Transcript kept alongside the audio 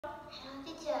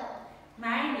teacher.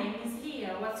 My name is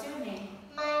Leah. What's your name?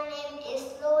 My name is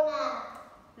Luna.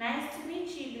 Nice to meet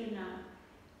you, Luna.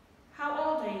 How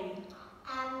old are you?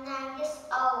 I'm 9 years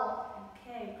old.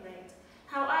 Okay, great.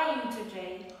 How are you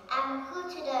today? I'm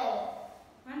good today.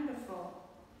 Wonderful.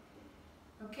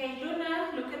 Okay,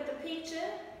 Luna, look at the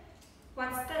picture.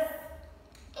 What's this?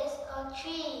 It's a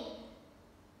tree.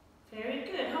 Very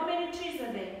good. How many trees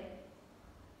are there?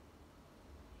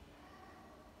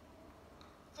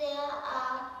 There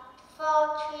are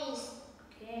 4 trees.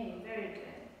 Okay, very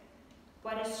good.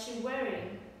 What is she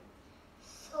wearing?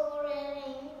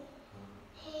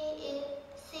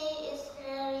 She is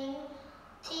wearing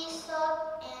t-shirt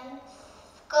and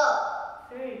skirt.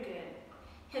 Very good.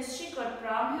 Has she got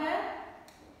brown hair?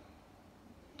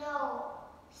 No,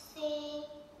 she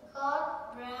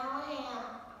got brown hair.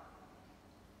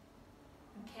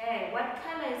 Okay, what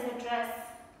color is her dress?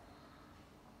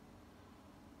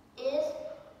 It's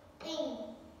pink.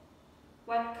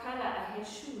 What color are her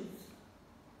shoes?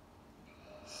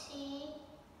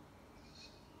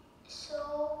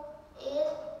 Shoe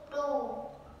is blue.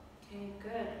 Okay,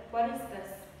 good. What is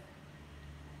this?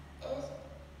 It's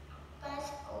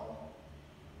bicycle.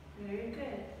 Very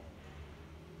good.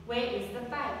 Where is the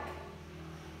bike?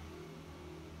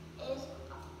 It's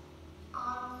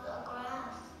on the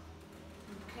grass.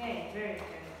 Okay, very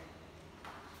good.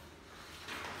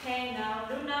 Okay, now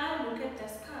Luna, look at the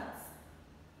skirts.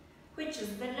 Which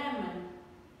is the lemon?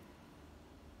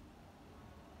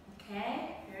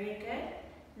 Okay, very good.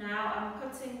 Now I'm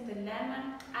putting the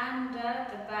lemon under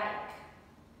the bike.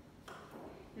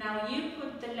 Now you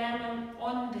put the lemon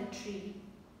on the tree.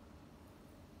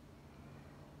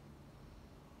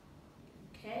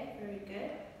 Okay, very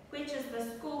good. Which is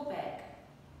the school bag?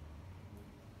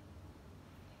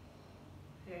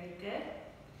 Very good.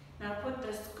 Now put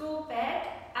the school bag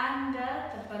under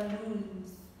the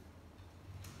balloons.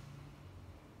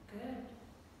 Good.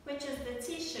 Which is the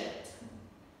t-shirt?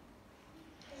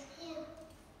 It's here.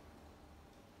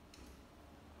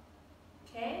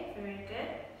 Okay, very good.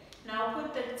 Now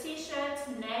put the t-shirt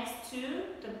next to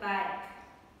the bike.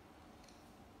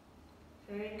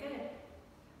 Very good.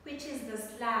 Which is the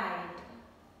slide?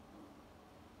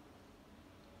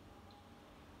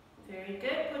 Very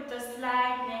good. Put the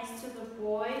slide next to the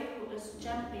boy who is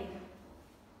jumping.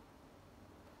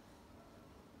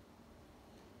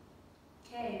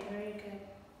 Okay, very good.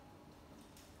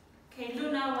 Okay,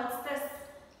 Luna, what's this?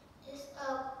 It's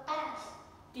a bus.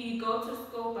 Do you go to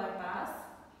school by bus?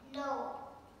 No.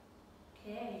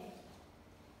 Okay.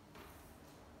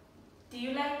 Do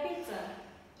you like pizza?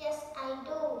 Yes, I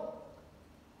do.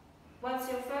 What's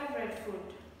your favorite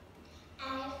food?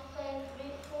 My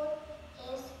favorite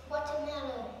food is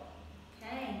watermelon.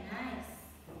 Okay, nice.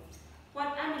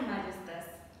 What animal is this?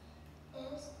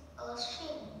 It's a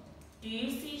sheep. Do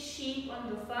you see sheep on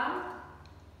the farm?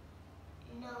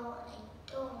 No,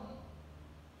 I don't.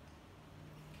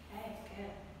 Okay,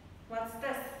 good. What's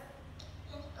this?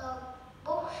 It's a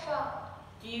bookshop.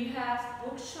 Do you have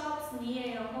bookshops near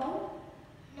your home?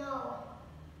 No.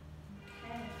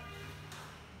 Okay.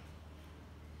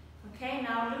 Okay,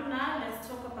 now Luna, let's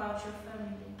talk about your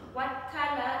family. What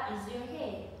color is your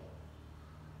hair?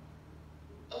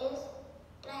 It's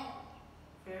black.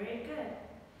 Very good.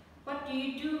 What do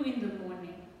you do in the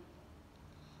morning?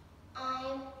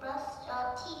 I brush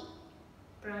your teeth.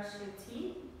 Brush your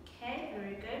teeth. Okay,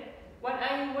 very good. What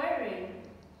are you wearing?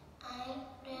 I'm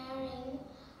wearing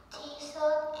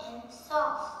t-shirt and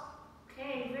socks.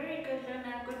 Okay, very good,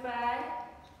 Luna. Goodbye.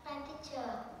 My teacher.